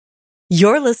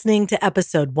You're listening to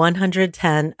episode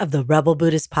 110 of the Rebel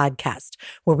Buddhist Podcast,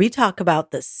 where we talk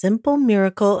about the simple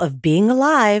miracle of being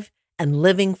alive and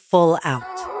living full out.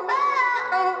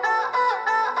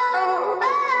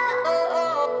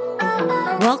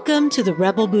 Welcome to the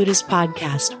Rebel Buddhist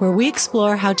Podcast, where we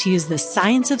explore how to use the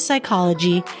science of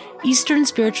psychology, Eastern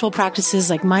spiritual practices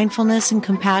like mindfulness and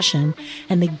compassion,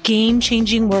 and the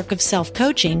game-changing work of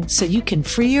self-coaching so you can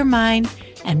free your mind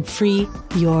and free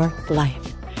your life.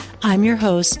 I'm your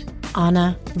host,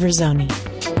 Anna Verzoni.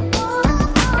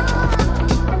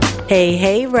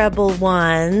 Hey, Rebel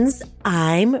Ones.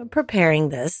 I'm preparing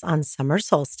this on summer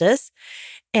solstice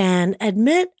and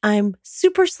admit I'm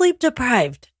super sleep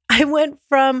deprived. I went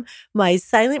from my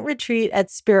silent retreat at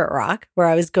Spirit Rock, where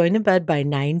I was going to bed by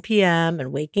 9 p.m.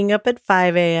 and waking up at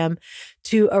 5 a.m.,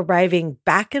 to arriving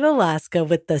back in Alaska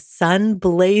with the sun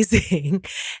blazing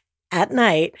at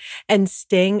night and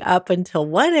staying up until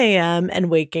 1 a.m. and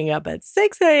waking up at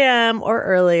 6 a.m. or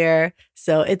earlier.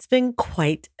 So it's been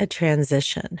quite a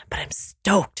transition, but I'm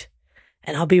stoked.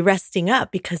 And I'll be resting up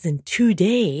because in 2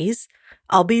 days,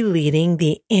 I'll be leading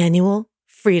the annual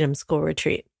Freedom School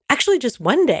retreat. Actually, just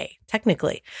 1 day,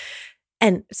 technically.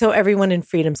 And so everyone in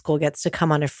Freedom School gets to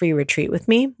come on a free retreat with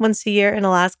me once a year in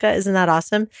Alaska. Isn't that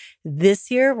awesome? This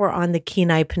year, we're on the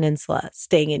Kenai Peninsula,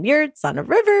 staying in yurts on a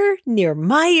river near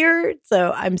my yurt.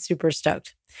 So I'm super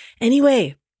stoked.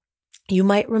 Anyway, you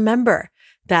might remember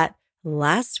that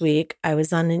last week I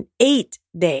was on an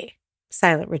 8-day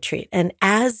silent retreat. And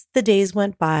as the days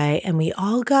went by and we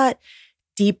all got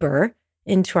deeper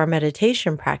into our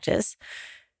meditation practice,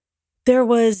 there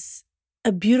was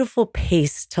a beautiful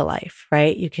pace to life,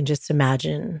 right? You can just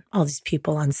imagine all these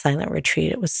people on silent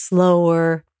retreat. It was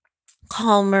slower,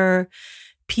 calmer,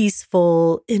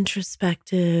 peaceful,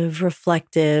 introspective,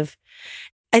 reflective.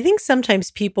 I think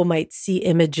sometimes people might see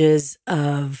images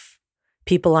of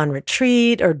people on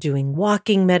retreat or doing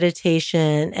walking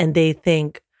meditation, and they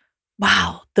think,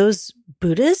 wow, those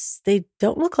Buddhists, they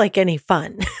don't look like any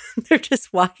fun. They're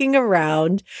just walking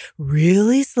around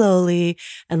really slowly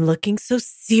and looking so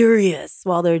serious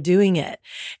while they're doing it.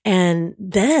 And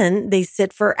then they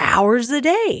sit for hours a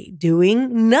day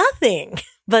doing nothing.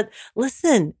 But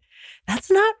listen, that's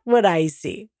not what I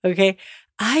see, okay?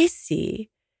 I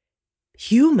see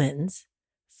humans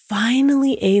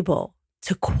finally able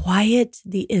to quiet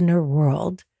the inner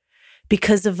world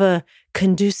because of a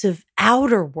conducive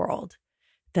outer world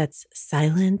that's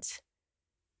silent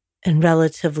and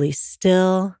relatively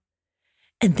still.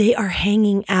 And they are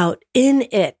hanging out in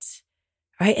it,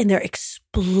 right? And they're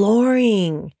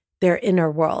exploring their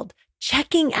inner world,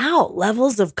 checking out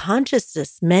levels of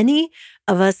consciousness many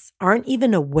of us aren't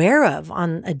even aware of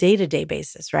on a day-to-day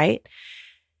basis, right?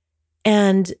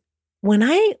 And when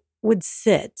I would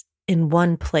sit in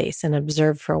one place and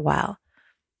observe for a while,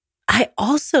 I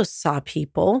also saw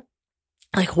people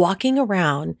like walking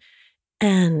around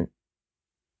and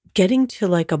getting to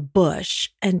like a bush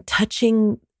and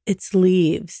touching its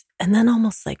leaves and then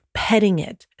almost like petting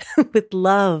it with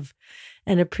love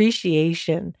and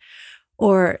appreciation,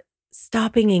 or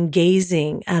stopping and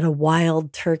gazing at a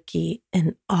wild turkey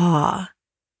in awe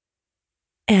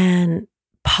and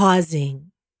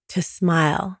pausing to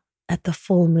smile at the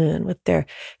full moon with their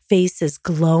faces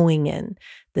glowing in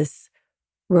this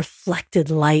reflected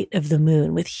light of the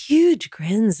moon with huge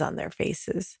grins on their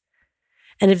faces.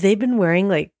 And if they've been wearing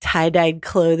like tie-dyed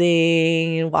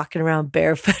clothing and walking around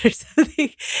barefoot or something,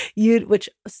 which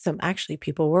some actually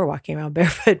people were walking around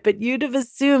barefoot, but you'd have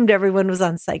assumed everyone was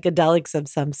on psychedelics of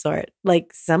some sort.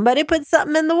 Like somebody put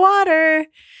something in the water.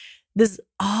 This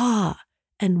awe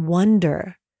and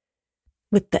wonder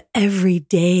with the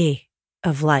everyday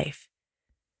of life.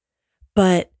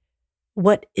 But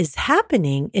what is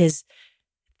happening is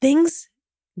things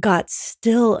got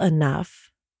still enough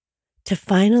to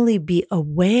finally be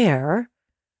aware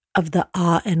of the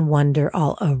awe and wonder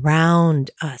all around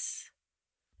us.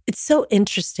 It's so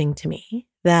interesting to me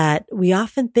that we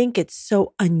often think it's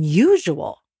so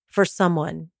unusual for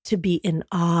someone to be in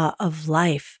awe of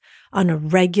life on a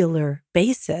regular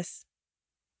basis.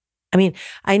 I mean,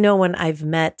 I know when I've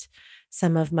met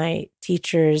some of my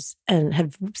teachers and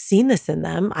have seen this in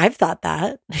them, I've thought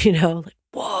that, like,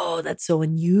 whoa, that's so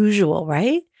unusual,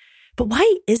 right? But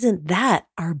why isn't that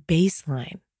our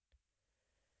baseline?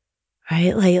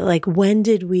 Right? Like when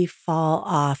did we fall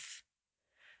off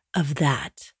of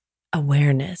that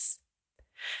awareness?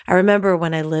 I remember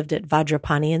when I lived at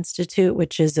Vajrapani Institute,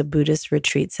 which is a Buddhist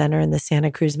retreat center in the Santa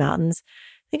Cruz Mountains.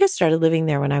 I think I started living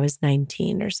there when I was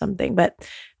 19 or something, but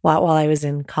while I was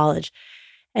in college.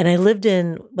 And I lived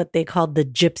in what they called the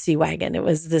gypsy wagon. It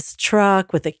was this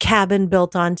truck with a cabin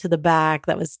built onto the back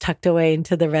that was tucked away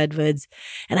into the redwoods.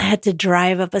 And I had to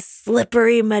drive up a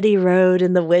slippery, muddy road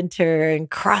in the winter and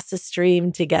cross a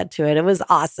stream to get to it. It was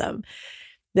awesome.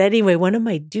 But anyway, one of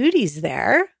my duties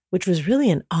there, which was really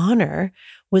an honor,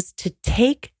 was to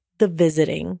take the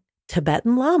visiting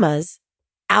Tibetan lamas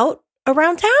out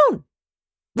around town.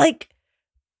 Like,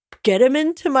 get him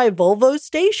into my Volvo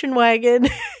station wagon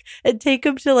and take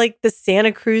him to like the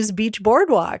Santa Cruz Beach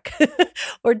Boardwalk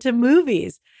or to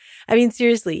movies. I mean,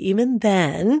 seriously, even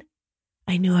then,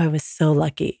 I knew I was so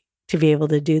lucky to be able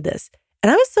to do this.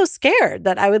 And I was so scared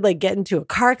that I would like get into a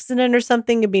car accident or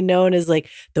something and be known as like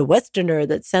the Westerner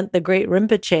that sent the great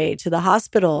Rinpoche to the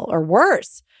hospital or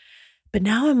worse. But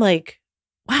now I'm like,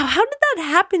 wow, how did that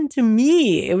happen to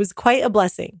me? It was quite a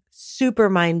blessing, super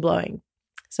mind blowing.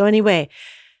 So anyway,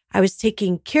 I was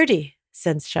taking Kirti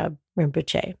Senshab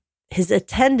Rinpoche, his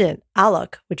attendant,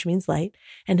 Alok, which means light,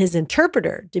 and his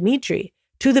interpreter, Dimitri,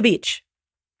 to the beach.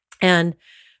 And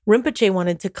Rinpoche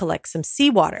wanted to collect some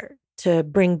seawater to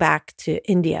bring back to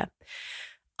India.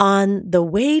 On the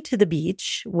way to the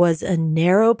beach was a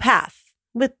narrow path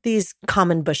with these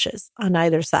common bushes on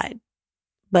either side.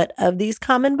 But of these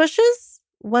common bushes,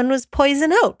 one was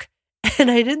poison oak.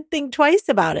 And I didn't think twice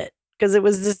about it because it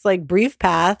was this like brief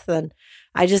path and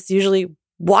I just usually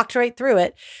walked right through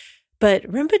it. But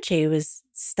Rinpoche was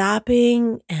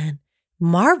stopping and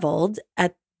marveled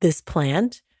at this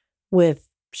plant with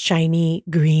shiny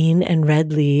green and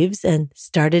red leaves and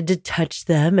started to touch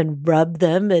them and rub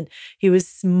them. And he was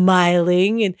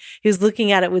smiling and he was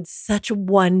looking at it with such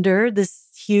wonder, this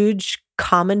huge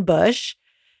common bush.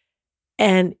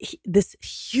 And this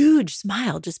huge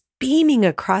smile just beaming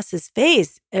across his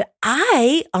face.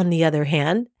 I, on the other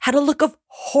hand, had a look of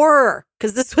horror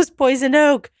because this was poison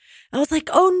oak. I was like,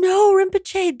 oh no,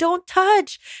 Rinpoche, don't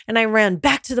touch. And I ran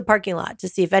back to the parking lot to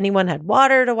see if anyone had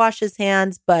water to wash his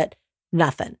hands, but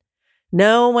nothing.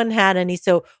 No one had any.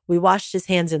 So we washed his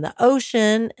hands in the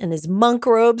ocean and his monk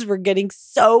robes were getting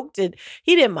soaked and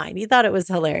he didn't mind. He thought it was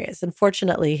hilarious.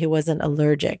 Unfortunately, he wasn't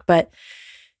allergic, but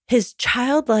his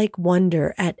childlike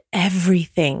wonder at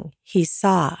everything he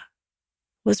saw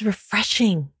was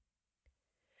refreshing.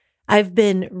 I've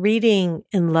been reading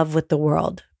In Love with the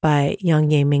World by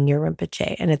Yongey Mingyur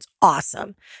Rinpoche, and it's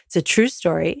awesome. It's a true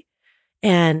story,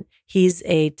 and he's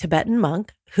a Tibetan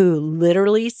monk who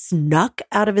literally snuck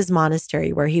out of his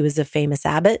monastery where he was a famous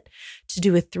abbot to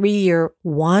do a 3-year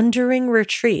wandering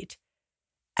retreat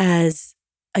as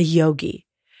a yogi.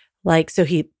 So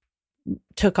he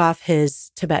took off his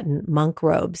Tibetan monk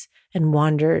robes and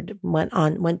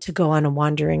went to go on a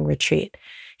wandering retreat.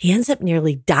 He ends up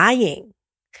nearly dying.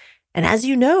 And as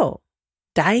you know,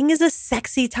 dying is a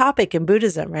sexy topic in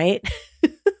Buddhism, right?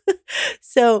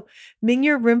 So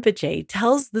Mingyur Rinpoche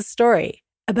tells the story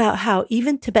about how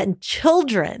even Tibetan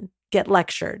children get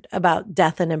lectured about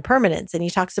death and impermanence. And he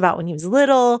talks about when he was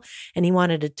little and he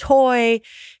wanted a toy.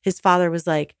 His father was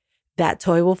like, that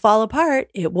toy will fall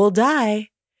apart. It will die.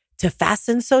 To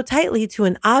fasten so tightly to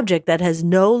an object that has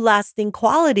no lasting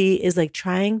quality is like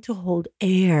trying to hold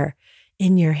air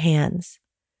in your hands.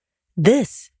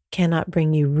 This cannot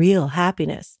bring you real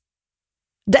happiness.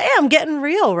 Damn, getting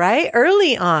real, right?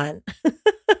 Early on.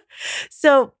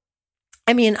 So,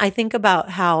 I mean, I think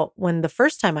about how when the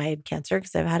first time I had cancer,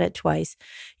 because I've had it twice,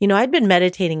 I'd been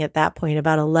meditating at that point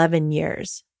about 11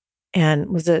 years and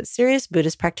was a serious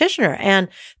Buddhist practitioner and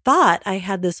thought I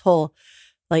had this whole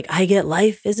I get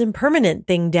life is impermanent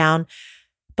thing down.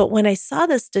 But when I saw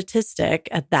the statistic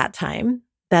at that time,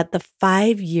 that the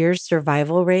 5-year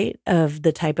survival rate of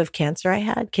the type of cancer I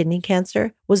had, kidney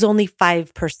cancer, was only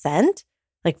 5%.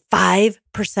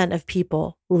 5% of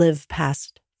people live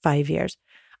past 5 years.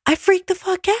 I freaked the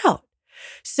fuck out.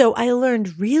 So I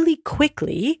learned really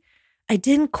quickly, I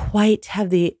didn't quite have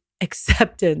the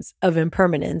acceptance of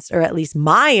impermanence, or at least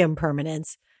my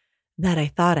impermanence, that I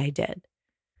thought I did.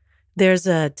 There's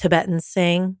a Tibetan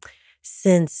saying,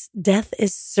 since death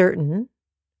is certain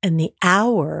and the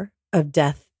hour of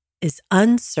death is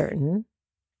uncertain,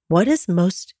 what is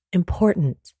most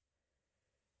important?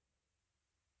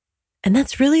 And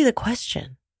that's really the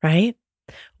question, right?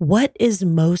 What is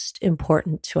most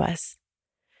important to us?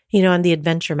 On the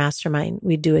Adventure Mastermind,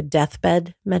 we do a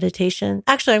deathbed meditation.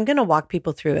 Actually, I'm going to walk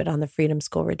people through it on the Freedom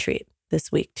School retreat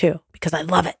this week too, because I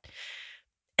love it.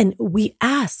 And we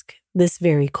ask this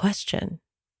very question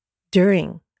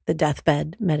during the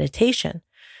deathbed meditation.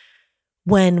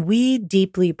 When we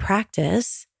deeply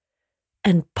practice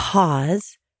and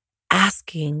pause,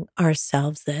 asking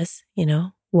ourselves this,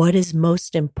 what is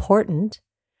most important?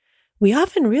 We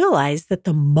often realize that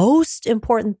the most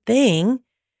important thing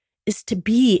is to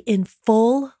be in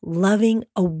full loving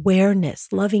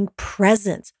awareness, loving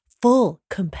presence, full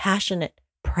compassionate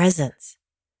presence.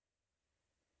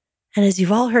 And as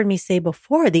you've all heard me say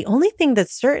before, the only thing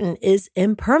that's certain is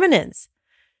impermanence.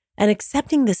 And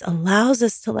accepting this allows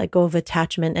us to let go of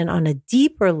attachment and on a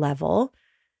deeper level,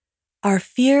 our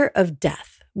fear of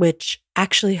death, which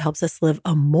actually helps us live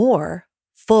a more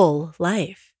full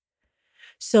life.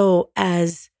 So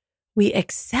as we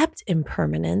accept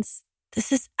impermanence,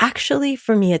 this is actually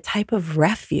for me a type of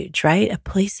refuge, right? A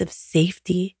place of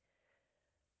safety,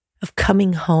 of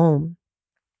coming home.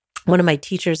 One of my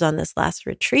teachers on this last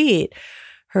retreat,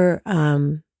 her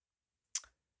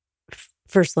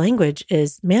first language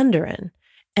is Mandarin.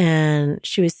 And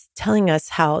she was telling us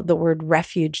how the word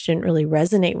refuge didn't really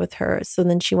resonate with her. So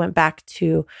then she went back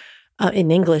to,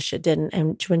 in English, it didn't.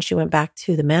 And when she went back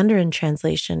to the Mandarin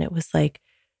translation, it was like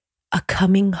a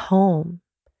coming home.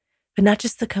 But not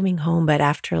just the coming home, but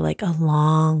after like a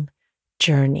long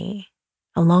journey,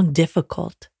 a long,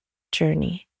 difficult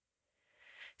journey.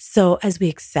 So as we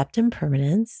accept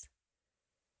impermanence,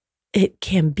 it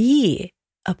can be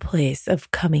a place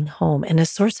of coming home and a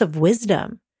source of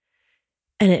wisdom.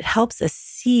 And it helps us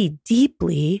see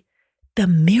deeply the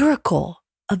miracle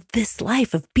of this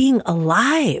life, of being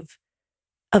alive,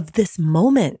 of this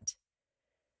moment.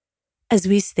 As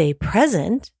we stay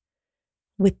present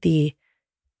with the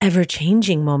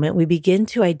ever-changing moment, we begin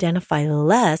to identify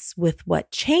less with what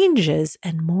changes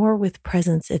and more with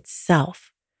presence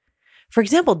itself. For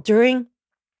example, during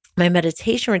my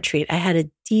meditation retreat, I had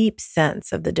a deep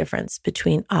sense of the difference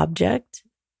between object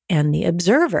and the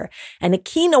observer, and a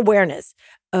keen awareness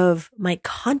of my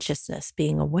consciousness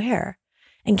being aware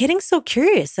and getting so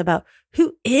curious about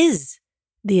who is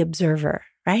the observer,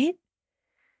 right?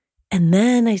 And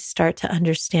then I start to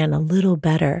understand a little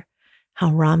better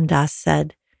how Ram Dass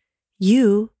said,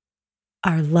 you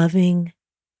are loving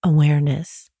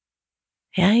awareness.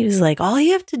 Yeah, he was like, all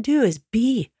you have to do is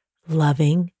be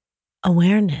loving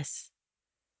awareness.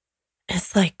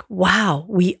 It's like, wow,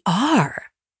 we are.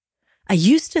 I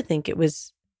used to think it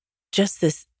was just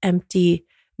this empty,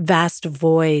 vast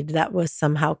void that was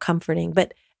somehow comforting.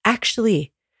 But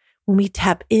actually, when we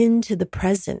tap into the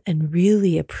present and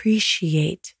really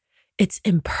appreciate its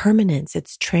impermanence,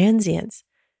 its transience,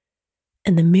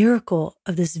 and the miracle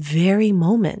of this very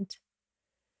moment,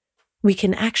 we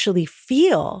can actually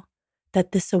feel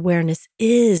that this awareness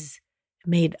is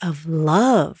made of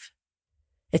love.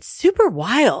 It's super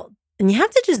wild. And you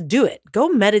have to just do it. Go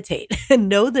meditate and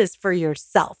know this for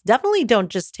yourself. Definitely don't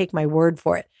just take my word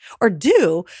for it, or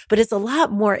do, but it's a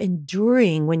lot more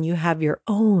enduring when you have your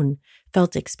own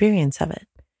felt experience of it.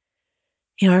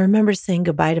 You know, I remember saying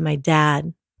goodbye to my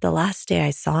dad the last day I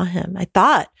saw him. I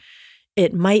thought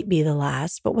it might be the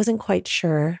last, but wasn't quite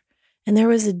sure. And there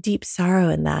was a deep sorrow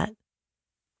in that.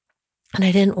 And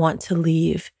I didn't want to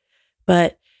leave,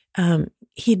 but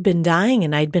he'd been dying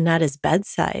and I'd been at his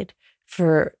bedside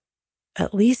for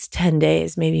at least 10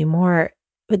 days, maybe more.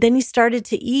 But then he started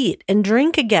to eat and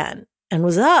drink again and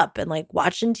was up and like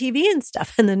watching TV and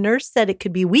stuff. And the nurse said it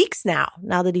could be weeks now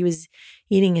that he was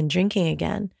eating and drinking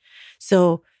again.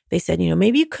 So they said,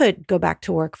 maybe you could go back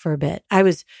to work for a bit. I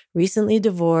was recently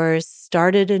divorced,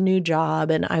 started a new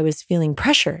job, and I was feeling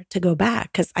pressure to go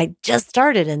back because I just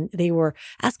started and they were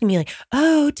asking me like,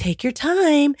 oh, take your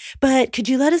time, but could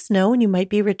you let us know when you might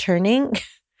be returning?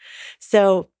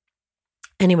 So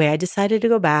anyway, I decided to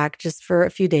go back just for a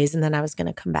few days and then I was going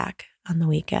to come back on the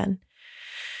weekend.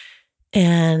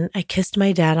 And I kissed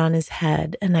my dad on his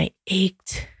head and I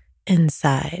ached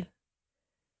inside.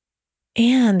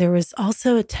 And there was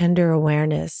also a tender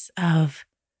awareness of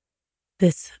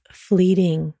this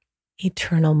fleeting,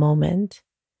 eternal moment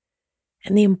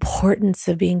and the importance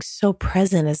of being so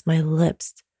present as my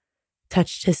lips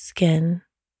touched his skin,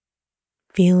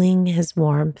 feeling his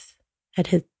warmth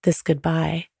at this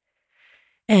goodbye.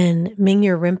 And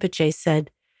Mingyur Rinpoche said,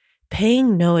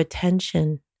 paying no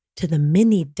attention to the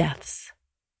many deaths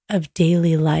of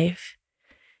daily life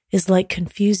is like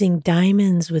confusing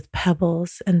diamonds with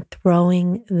pebbles and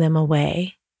throwing them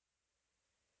away.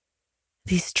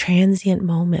 These transient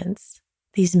moments,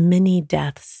 these mini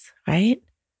deaths, right?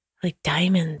 Like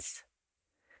diamonds.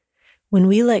 When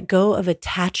we let go of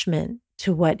attachment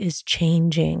to what is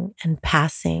changing and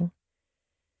passing,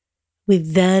 we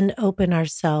then open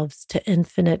ourselves to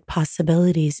infinite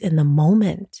possibilities in the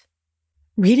moment.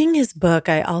 Reading his book,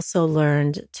 I also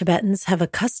learned Tibetans have a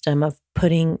custom of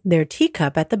putting their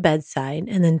teacup at the bedside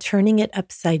and then turning it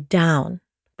upside down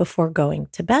before going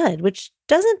to bed, which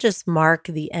doesn't just mark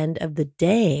the end of the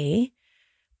day,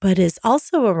 but is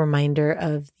also a reminder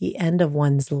of the end of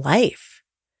one's life.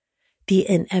 the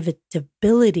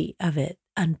inevitability of it,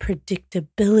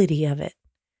 unpredictability of it.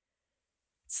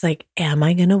 It's like, am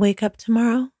I going to wake up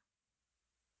tomorrow?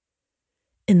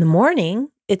 In the morning,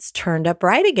 it's turned up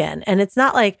right again. And it's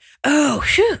not like, oh,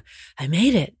 phew, I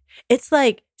made it. It's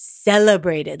like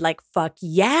celebrated, like, fuck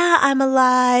yeah, I'm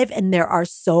alive. And there are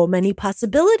so many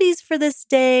possibilities for this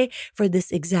day, for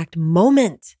this exact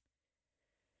moment.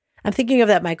 I'm thinking of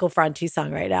that Michael Franti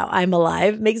song right now. I'm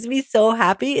Alive. Makes me so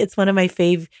happy. It's one of my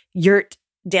fave yurt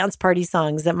dance party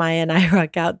songs that Maya and I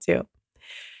rock out to.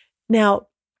 Now,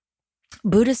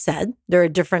 Buddha said there are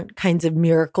different kinds of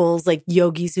miracles, like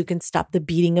yogis who can stop the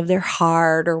beating of their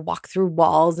heart or walk through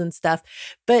walls and stuff.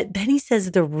 But then he says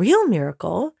the real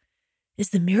miracle is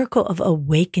the miracle of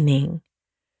awakening,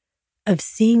 of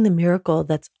seeing the miracle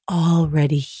that's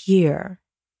already here.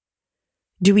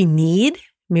 Do we need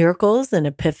miracles and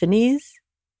epiphanies,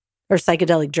 or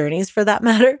psychedelic journeys for that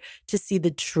matter, to see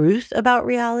the truth about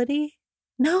reality?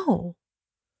 No.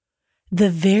 The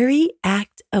very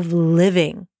act of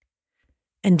living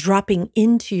and dropping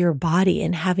into your body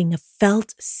and having a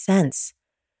felt sense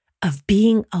of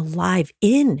being alive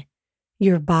in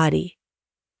your body,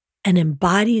 an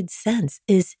embodied sense,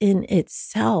 is in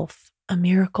itself a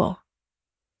miracle.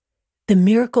 The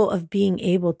miracle of being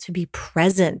able to be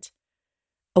present,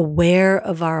 aware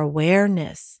of our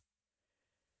awareness.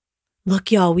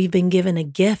 Look, y'all, we've been given a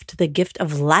gift, the gift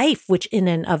of life, which in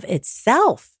and of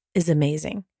itself is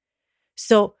amazing.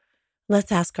 So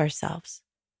let's ask ourselves,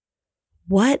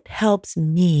 what helps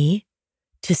me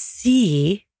to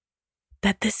see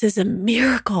that this is a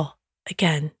miracle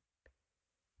again?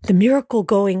 The miracle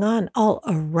going on all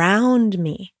around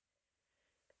me.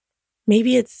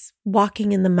 Maybe it's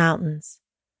walking in the mountains,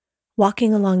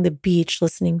 walking along the beach,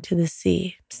 listening to the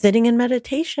sea, sitting in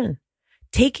meditation,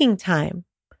 taking time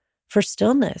for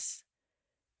stillness.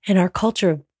 In our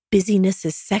culture, busyness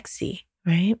is sexy,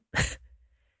 right?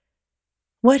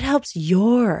 What helps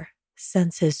your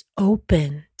senses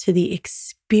open to the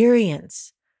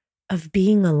experience of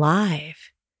being alive?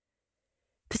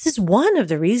 This is one of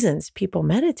the reasons people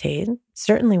meditate,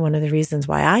 certainly one of the reasons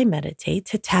why I meditate,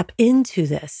 to tap into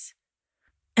this.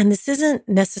 And this isn't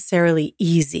necessarily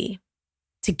easy.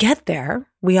 To get there,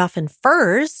 we often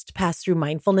first pass through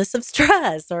mindfulness of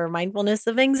stress or mindfulness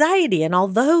of anxiety and all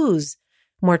those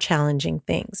more challenging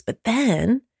things. But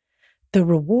then the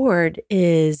reward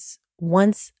is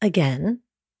once again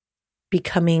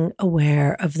becoming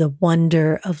aware of the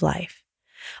wonder of life.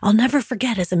 I'll never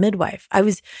forget, as a midwife, I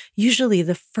was usually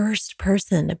the first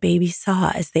person a baby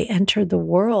saw as they entered the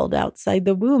world outside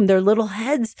the womb. Their little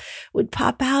heads would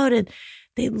pop out and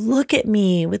they look at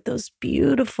me with those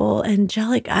beautiful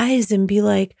angelic eyes and be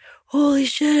like, holy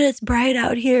shit, it's bright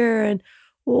out here. And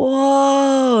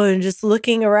whoa, and just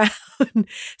looking around,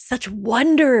 such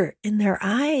wonder in their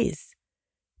eyes.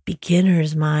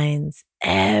 Beginner's minds,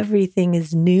 everything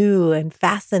is new and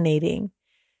fascinating.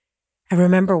 I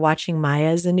remember watching Maya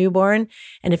as a newborn,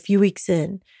 and a few weeks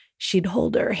in, she'd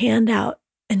hold her hand out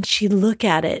and she'd look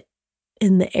at it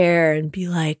in the air and be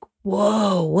like,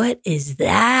 whoa, what is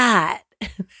that?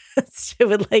 She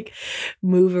would like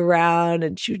move around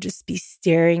and she would just be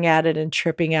staring at it and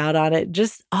tripping out on it.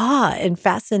 Just awe and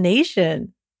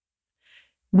fascination.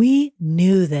 We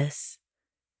knew this.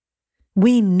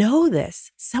 We know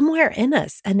this somewhere in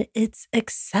us, and it's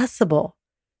accessible.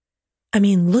 I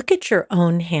mean, look at your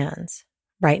own hands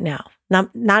right now.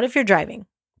 Not if you're driving,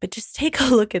 but just take a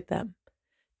look at them.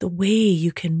 The way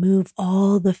you can move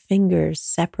all the fingers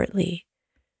separately,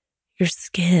 your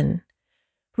skin.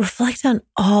 Reflect on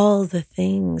all the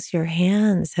things your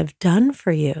hands have done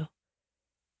for you.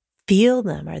 Feel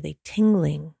them. Are they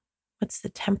tingling? What's the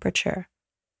temperature?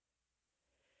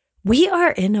 We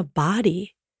are in a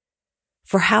body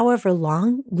for however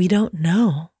long, we don't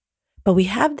know. But we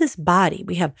have this body.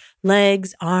 We have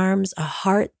legs, arms, a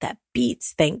heart that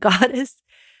beats, thank goddess.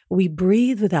 We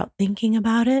breathe without thinking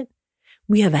about it.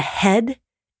 We have a head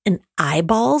and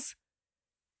eyeballs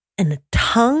and a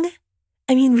tongue.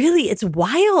 I mean, really, it's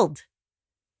wild.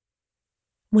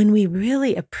 When we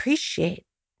really appreciate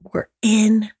we're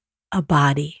in a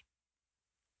body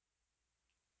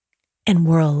and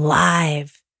we're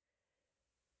alive.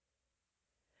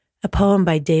 A poem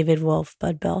by David Wolf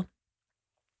Budbill.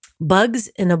 Bugs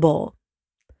in a Bowl.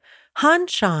 Han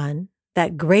Shan,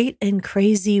 that great and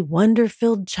crazy,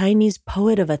 wonder-filled Chinese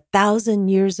poet of 1,000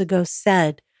 years ago,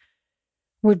 said,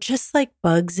 we're just like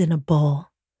bugs in a bowl,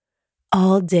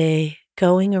 all day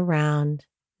going around,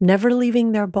 never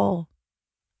leaving their bowl.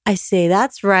 I say,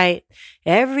 that's right.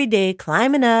 Every day,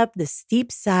 climbing up the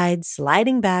steep side,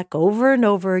 sliding back over and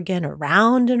over again,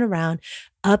 around and around,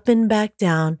 up and back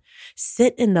down.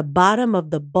 Sit in the bottom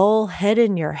of the bowl, head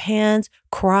in your hands,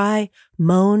 cry,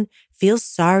 moan, feel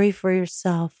sorry for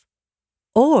yourself.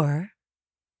 Or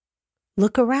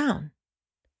look around.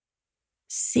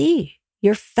 See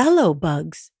your fellow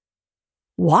bugs.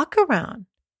 Walk around.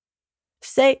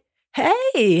 Say,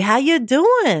 hey, how you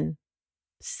doing?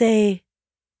 Say,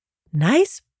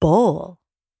 nice bowl.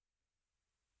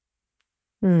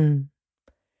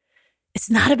 It's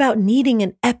not about needing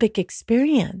an epic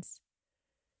experience.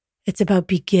 It's about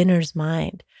beginner's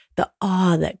mind, the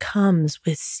awe that comes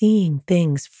with seeing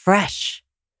things fresh.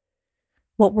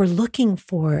 What we're looking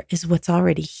for is what's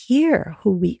already here,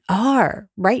 who we are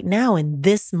right now in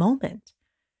this moment.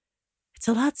 It's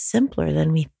a lot simpler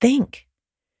than we think.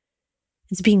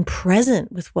 It's being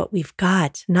present with what we've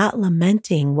got, not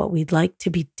lamenting what we'd like to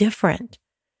be different.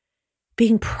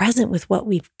 Being present with what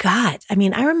we've got. I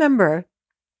mean, I remember,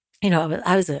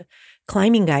 I was a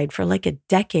climbing guide for like a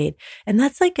decade, and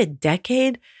that's like a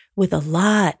decade with a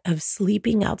lot of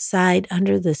sleeping outside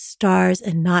under the stars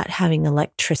and not having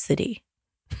electricity,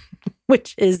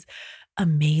 which is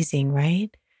amazing,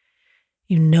 right?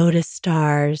 You notice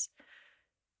stars,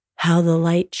 how the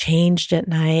light changed at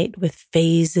night with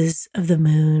phases of the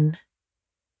moon,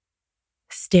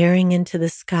 staring into the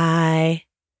sky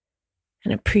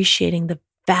and appreciating the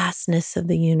vastness of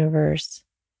the universe.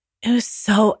 It was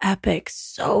so epic,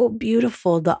 so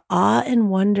beautiful. The awe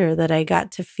and wonder that I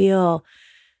got to feel,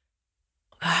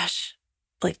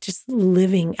 like just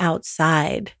living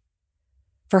outside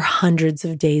for hundreds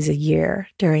of days a year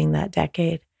during that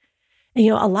decade. And,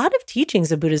 a lot of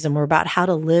teachings of Buddhism were about how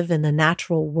to live in the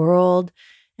natural world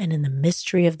and in the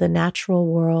mystery of the natural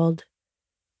world.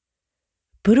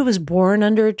 Buddha was born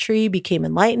under a tree, became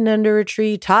enlightened under a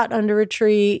tree, taught under a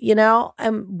tree,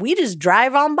 and we just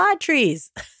drive on by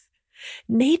trees.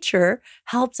 Nature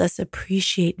helps us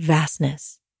appreciate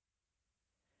vastness.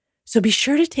 So be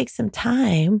sure to take some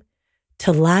time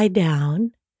to lie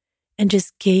down and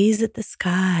just gaze at the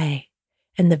sky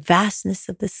and the vastness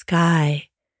of the sky.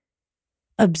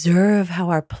 Observe how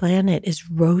our planet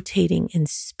is rotating in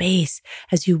space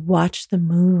as you watch the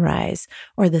moon rise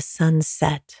or the sun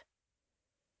set.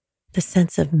 The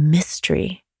sense of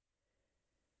mystery.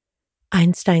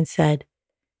 Einstein said,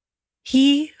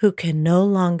 "He who can no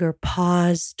longer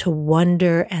pause to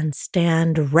wonder and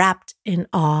stand wrapped in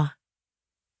awe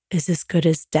is as good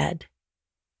as dead.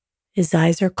 His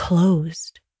eyes are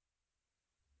closed."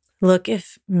 Look,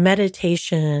 if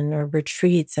meditation or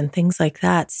retreats and things like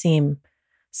that seem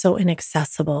so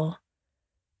inaccessible,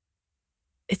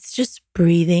 it's just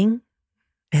breathing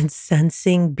and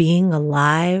sensing being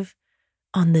alive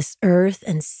on this earth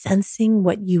and sensing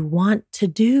what you want to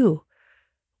do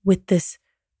with this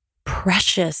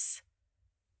precious,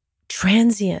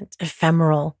 transient,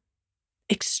 ephemeral,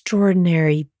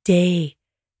 extraordinary day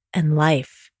and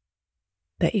life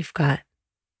that you've got.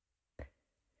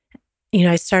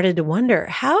 I started to wonder,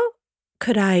 how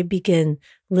could I begin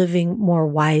living more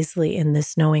wisely in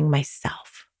this knowing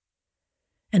myself?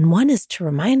 And one is to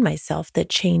remind myself that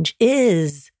change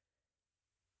is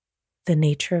the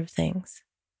nature of things.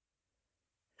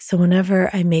 So whenever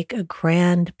I make a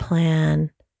grand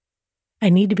plan, I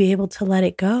need to be able to let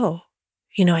it go.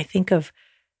 I think of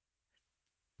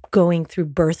going through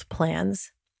birth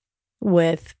plans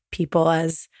with people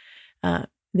as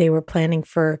they were planning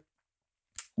for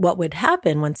what would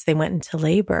happen once they went into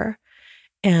labor.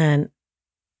 And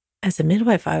as a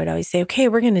midwife, I would always say, okay,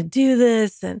 we're going to do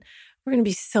this and we're going to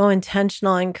be so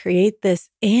intentional and create this.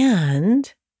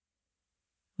 And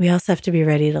we also have to be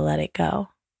ready to let it go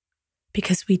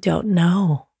because we don't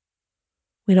know.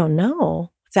 We don't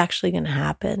know what's actually going to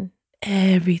happen.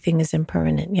 Everything is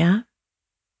impermanent, yeah?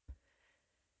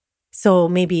 So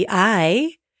maybe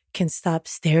I can stop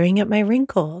staring at my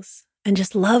wrinkles and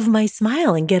just love my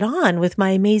smile and get on with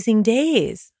my amazing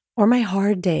days or my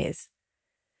hard days.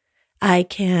 I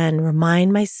can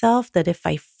remind myself that if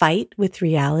I fight with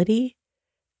reality,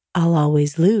 I'll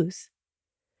always lose.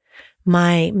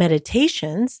 My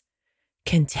meditations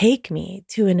can take me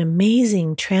to an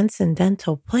amazing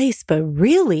transcendental place, but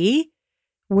really,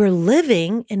 we're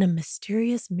living in a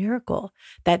mysterious miracle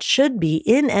that should be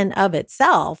in and of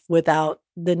itself without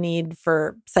the need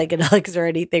for psychedelics or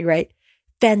anything, right?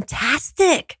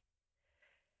 Fantastic.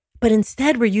 But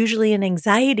instead, we're usually in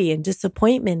anxiety and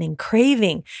disappointment and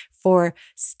craving for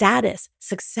status,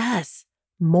 success,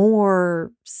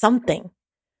 more something.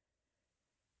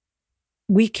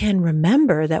 We can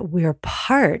remember that we're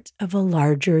part of a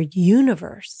larger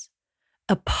universe,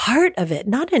 a part of it,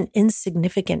 not an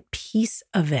insignificant piece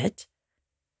of it,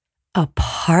 a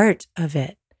part of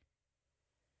it,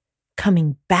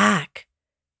 coming back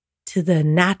to the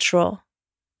natural,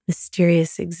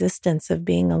 mysterious existence of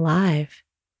being alive.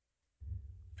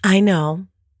 I know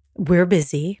we're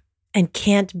busy and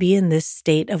can't be in this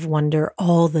state of wonder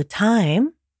all the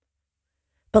time,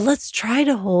 but let's try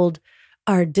to hold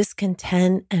our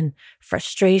discontent and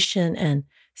frustration and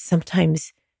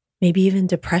sometimes maybe even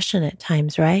depression at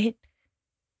times, right?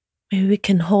 Maybe we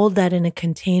can hold that in a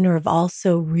container of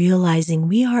also realizing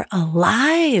we are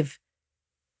alive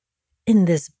in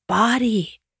this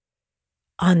body,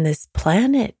 on this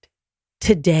planet,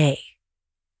 today,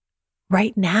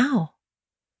 right now.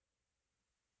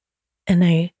 And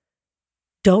I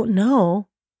don't know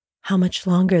how much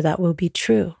longer that will be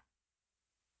true.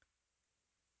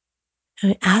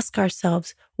 And we ask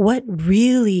ourselves, what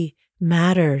really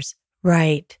matters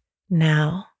right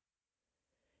now?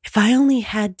 If I only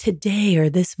had today or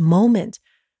this moment,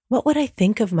 what would I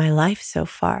think of my life so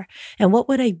far? And what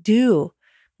would I do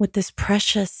with this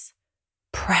precious,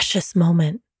 precious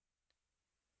moment?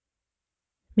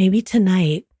 Maybe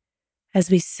tonight, as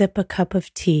we sip a cup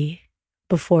of tea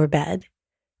before bed,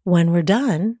 when we're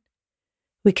done,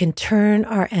 we can turn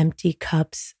our empty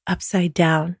cups upside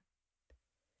down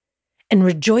and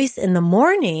rejoice in the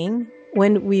morning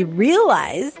when we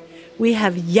realize we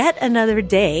have yet another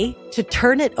day to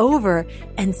turn it over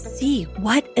and see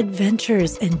what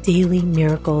adventures and daily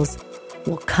miracles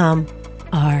will come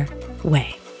our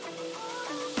way.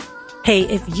 Hey,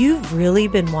 if you've really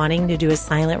been wanting to do a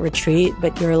silent retreat,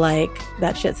 but you're like,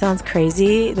 that shit sounds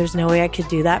crazy, there's no way I could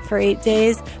do that for 8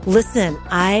 days. Listen,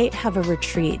 I have a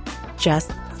retreat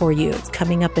just for you. It's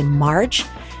coming up in March.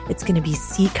 It's going to be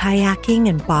sea kayaking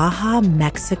in Baja,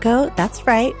 Mexico. That's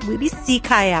right. We be sea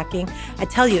kayaking. I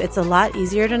tell you, it's a lot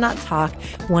easier to not talk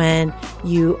when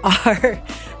you are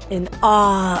in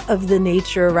awe of the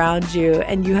nature around you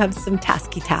and you have some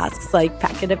tasks like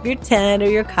packing up your tent or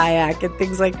your kayak and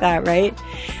things like that, right?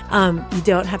 You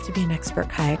don't have to be an expert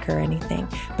kayaker or anything,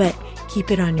 but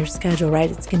keep it on your schedule, right?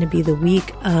 It's going to be the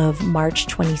week of March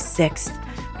 26th.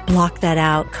 Block that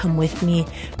out. Come with me.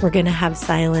 We're going to have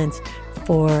silence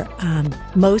for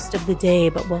most of the day,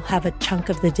 but we'll have a chunk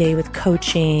of the day with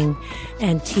coaching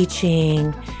and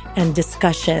teaching and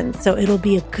discussion. So it'll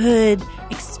be a good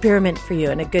experiment for you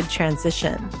and a good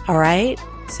transition. All right.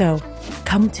 So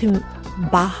come to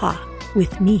Baja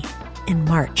with me in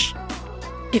March.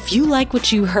 If you like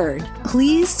what you heard,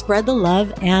 please spread the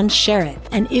love and share it.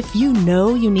 And if you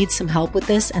know you need some help with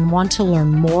this and want to learn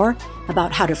more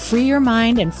about how to free your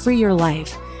mind and free your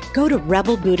life, go to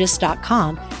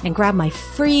rebelbuddhist.com and grab my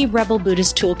free Rebel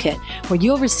Buddhist Toolkit, where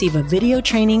you'll receive a video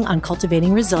training on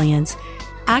cultivating resilience,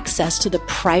 access to the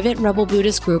private Rebel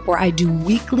Buddhist group where I do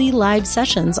weekly live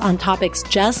sessions on topics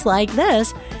just like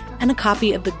this, and a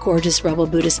copy of the gorgeous Rebel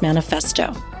Buddhist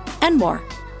Manifesto, and more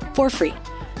for free.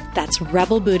 That's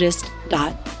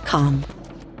rebelbuddhist.com.